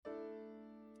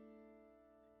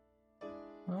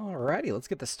Alrighty, let's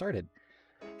get this started.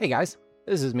 Hey guys,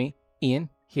 this is me, Ian,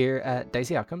 here at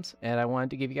Dicey Outcomes, and I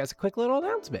wanted to give you guys a quick little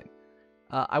announcement.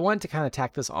 I wanted to kind of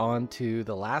tack this on to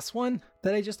the last one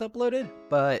that I just uploaded,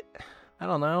 but I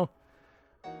don't know.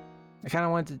 I kind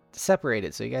of wanted to separate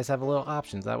it so you guys have a little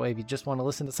options. That way, if you just want to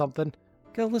listen to something,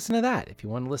 go listen to that. If you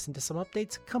want to listen to some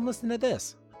updates, come listen to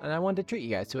this. And I wanted to treat you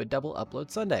guys to a double upload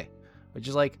Sunday, which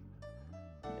is like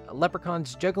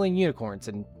leprechauns juggling unicorns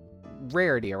and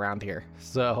rarity around here.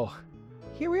 So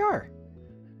here we are.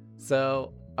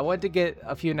 So I wanted to get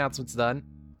a few announcements done.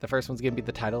 The first one's going to be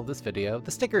the title of this video,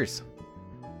 the stickers.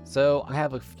 So I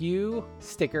have a few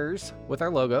stickers with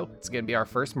our logo. It's going to be our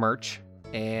first merch.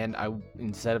 And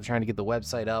instead of trying to get the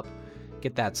website up,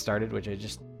 get that started, which I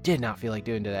just did not feel like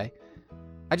doing today,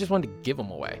 I just wanted to give them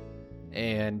away.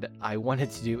 And I wanted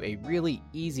to do a really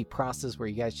easy process where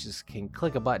you guys just can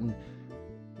click a button,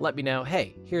 let me know,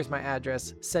 hey, here's my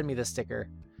address, send me the sticker.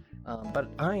 But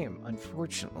I am,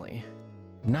 unfortunately,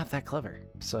 not that clever.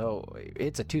 So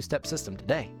it's a two-step system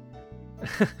today.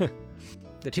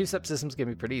 The two-step system's going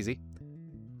to be pretty easy.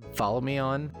 Follow me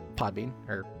on Podbean,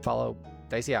 or follow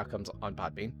Dicey Outcomes on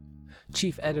Podbean.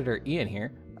 Chief Editor Ian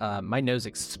here. My nose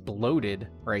exploded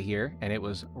right here, and it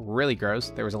was really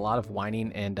gross. There was a lot of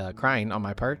whining and crying on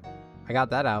my part. I got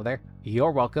that out of there.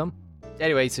 You're welcome.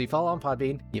 Anyway, so you follow on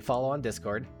Podbean, you follow on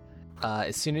Discord.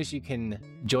 As soon as you can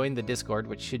join the Discord,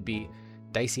 which should be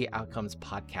Dicey Outcomes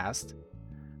Podcast,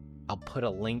 I'll put a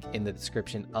link in the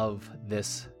description of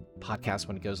this podcast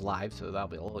when it goes live, so that'll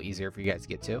be a little easier for you guys to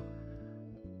get to.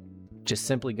 Just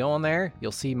simply go on there.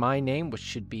 You'll see my name, which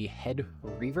should be Head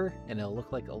Reaver, and it'll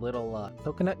look like a little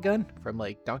coconut gun from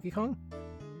like Donkey Kong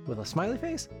with a smiley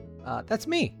face. That's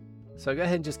me. So go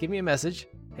ahead and just give me a message.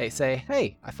 Say,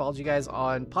 hey, I followed you guys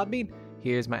on Podbean.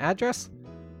 Here's my address.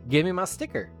 Give me my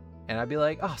sticker. And I'd be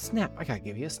like, oh, snap, I gotta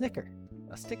give you a sticker.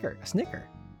 A sticker.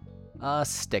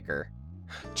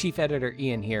 Chief Editor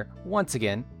Ian here, once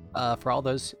again. For all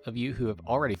those of you who have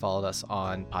already followed us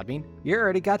on Podbean, you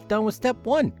already got done with step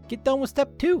 1. Get done with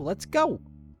step 2. Let's go.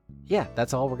 Yeah,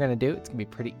 that's all we're going to do. It's going to be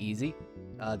pretty easy.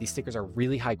 These stickers are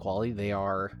really high quality. They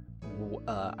are,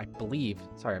 I believe,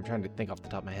 sorry, I'm trying to think off the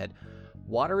top of my head,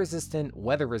 water resistant,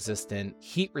 weather resistant,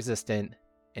 heat resistant,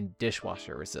 and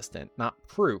dishwasher resistant. Not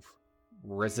proof,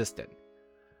 resistant.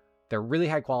 They're really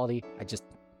high quality.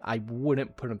 I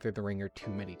wouldn't put them through the ringer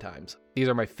too many times. These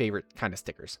are my favorite kind of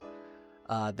stickers.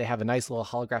 They have a nice little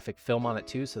holographic film on it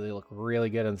too, so they look really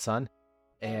good in the sun.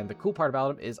 And the cool part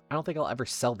about them is I don't think I'll ever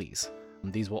sell these.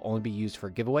 These will only be used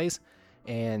for giveaways.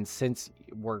 And since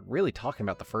we're really talking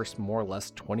about the first more or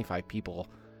less 25 people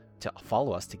to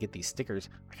follow us to get these stickers,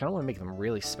 I kind of want to make them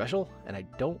really special, and I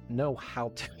don't know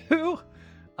how to.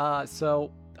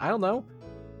 So I don't know.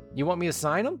 You want me to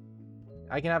sign them?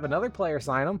 I can have another player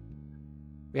sign them.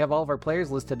 We have all of our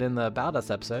players listed in the About Us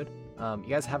episode. You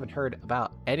guys haven't heard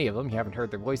about any of them. You haven't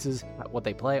heard their voices, what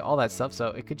they play, all that stuff. So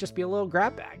it could just be a little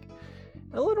grab bag,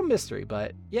 a little mystery.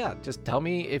 But yeah, just tell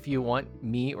me if you want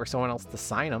me or someone else to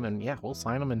sign them, and yeah, we'll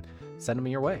sign them and send them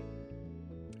your way.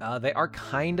 They are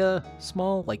kind of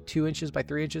small, like 2 inches by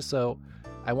 3 inches. So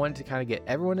I wanted to kind of get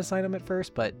everyone to sign them at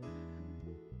first, but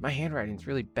my handwriting's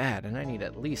really bad, and I need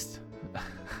at least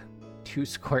 2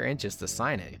 square inches to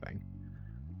sign anything.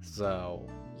 So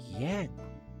yeah,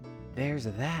 there's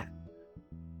that.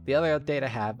 The other update I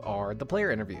have are the player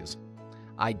interviews.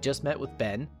 I just met with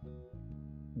Ben.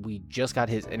 We just got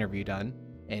his interview done,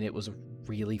 and it was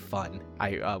really fun.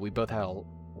 We both had a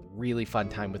really fun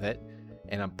time with it,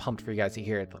 and I'm pumped for you guys to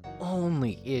hear it. The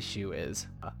only issue is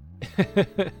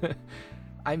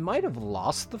I might have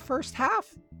lost the first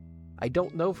half. I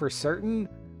don't know for certain.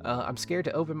 I'm scared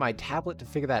to open my tablet to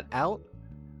figure that out.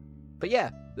 But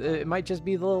yeah, it might just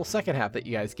be the little second half that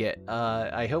you guys get.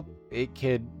 I hope it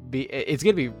could be. It's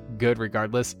gonna be good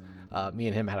regardless. Me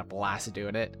and him had a blast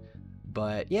doing it.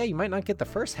 But yeah, you might not get the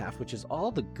first half, which is all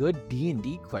the good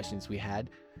D&D questions we had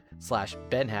 /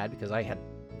 Ben had, because I had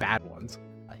bad ones.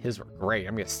 His were great.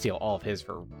 I'm gonna steal all of his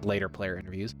for later player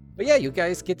interviews. But yeah, you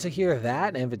guys get to hear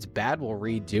that, and if it's bad, we'll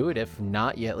redo it. If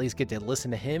not, you at least get to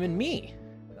listen to him and me.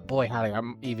 Boy,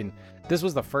 howdy, this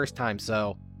was the first time,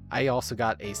 so I also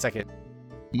got a second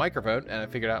microphone, and I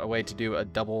figured out a way to do a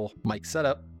double mic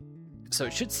setup. So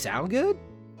it should sound good,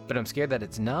 but I'm scared that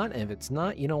it's not. And if it's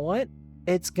not, you know what?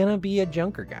 It's gonna be a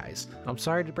junker, guys. I'm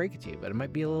sorry to break it to you, but it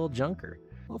might be a little junker.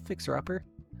 A little fixer-upper.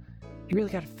 You really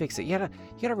gotta fix it. You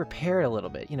gotta repair it a little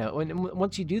bit. You know,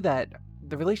 once you do that,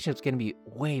 the relationship's gonna be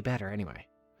way better anyway.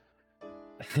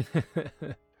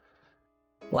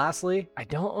 Lastly, I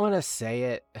don't want to say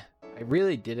it. I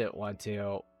really didn't want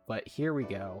to, but here we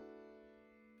go.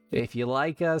 If you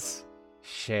like us,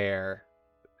 share.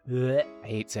 I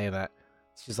hate saying that.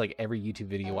 It's just like every YouTube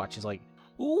video you watch is like,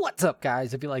 what's up,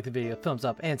 guys? If you like the video, thumbs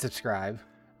up and subscribe.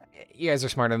 You guys are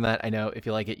smarter than that. I know. If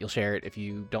you like it, you'll share it. If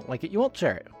you don't like it, you won't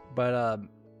share it. But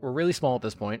we're really small at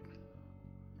this point.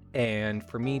 And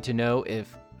for me to know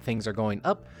if things are going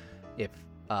up, if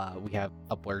we have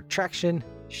upward traction,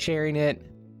 sharing it,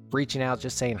 reaching out,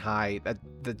 just saying hi,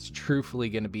 that's truthfully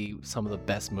going to be some of the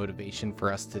best motivation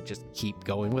for us to just keep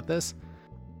going with this.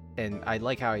 And I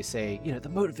like how I say, the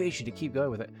motivation to keep going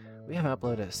with it. We haven't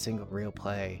uploaded a single real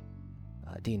play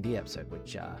D&D episode,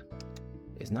 which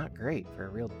is not great for a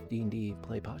real D&D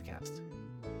play podcast.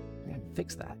 We gotta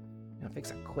fix that. We gotta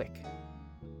fix that quick.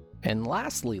 And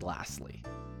lastly,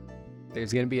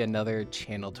 there's going to be another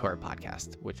channel to our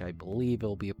podcast, which I believe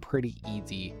will be a pretty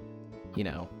easy,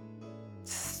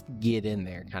 get in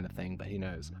there kind of thing, but who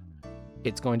knows.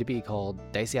 It's going to be called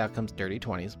Dicey Outcomes Dirty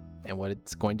 20s, and what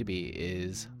it's going to be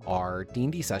is our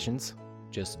D&D sessions,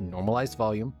 just normalized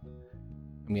volume.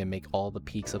 I'm going to make all the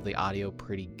peaks of the audio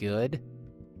pretty good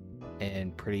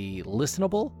and pretty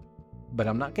listenable, but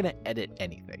I'm not going to edit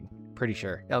anything, pretty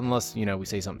sure, unless, we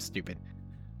say something stupid.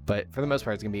 But for the most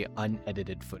part, it's going to be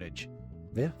unedited footage.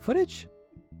 Yeah, footage?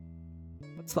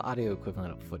 What's the audio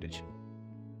equivalent of footage?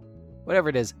 Whatever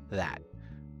it is, that.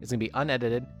 It's going to be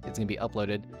unedited, it's going to be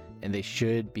uploaded, and they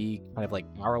should be kind of like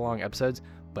hour-long episodes,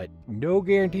 but no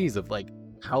guarantees of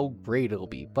how great it'll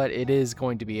be. But it is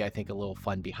going to be, I think, a little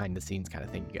fun behind-the-scenes kind of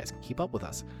thing. You guys can keep up with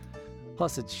us.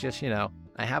 Plus, it's just, I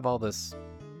have all this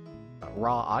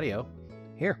raw audio.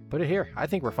 Here, put it here. I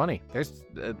think we're funny. There's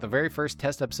the very first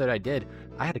test episode I did,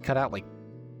 I had to cut out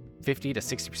 50 to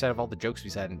 60% of all the jokes we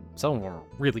said, and some of them were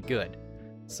really good.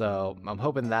 So I'm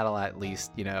hoping that'll at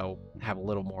least, have a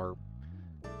little more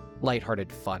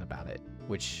lighthearted fun about it,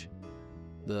 which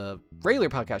the regular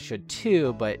podcast should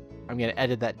too, but I'm going to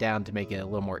edit that down to make it a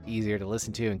little more easier to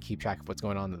listen to and keep track of what's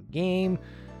going on in the game,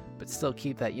 but still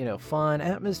keep that, fun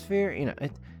atmosphere.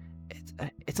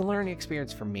 It's a learning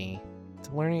experience for me. It's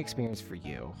a learning experience for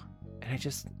you.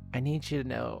 And I need you to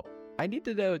know,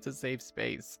 it's a safe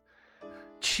space.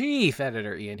 Chief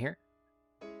Editor Ian here.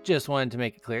 Just wanted to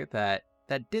make it clear that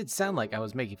did sound like I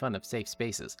was making fun of safe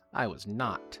spaces. I was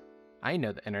not. I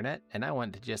know the internet, and I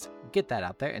wanted to just get that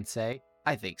out there and say,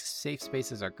 I think safe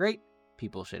spaces are great.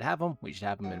 People should have them. We should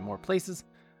have them in more places.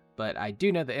 But I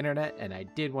do know the internet, and I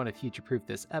did want to future-proof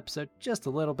this episode just a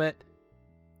little bit.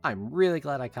 I'm really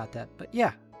glad I caught that. But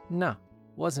yeah, no,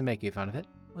 wasn't making fun of it.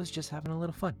 Was just having a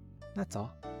little fun. That's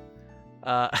all.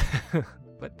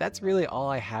 But that's really all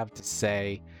I have to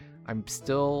say. I'm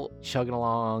still chugging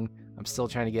along. I'm still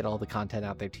trying to get all the content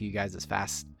out there to you guys as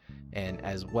fast and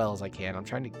as well as I can. I'm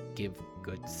trying to give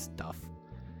good stuff.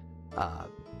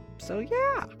 So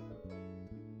yeah,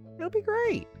 it'll be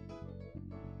great.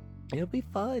 It'll be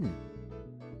fun.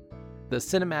 The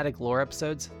cinematic lore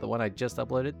episodes, the one I just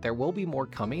uploaded, there will be more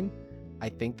coming. I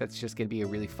think that's just going to be a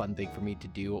really fun thing for me to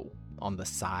do on the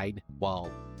side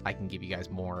while I can give you guys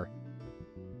more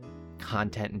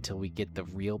content until we get the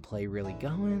real play really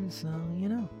going. So,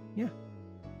 yeah.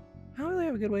 I don't really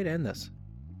have a good way to end this.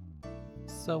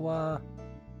 So,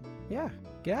 yeah,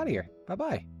 get out of here.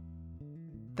 Bye-bye.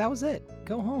 That was it.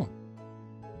 Go home.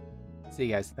 See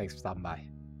you guys. Thanks for stopping by.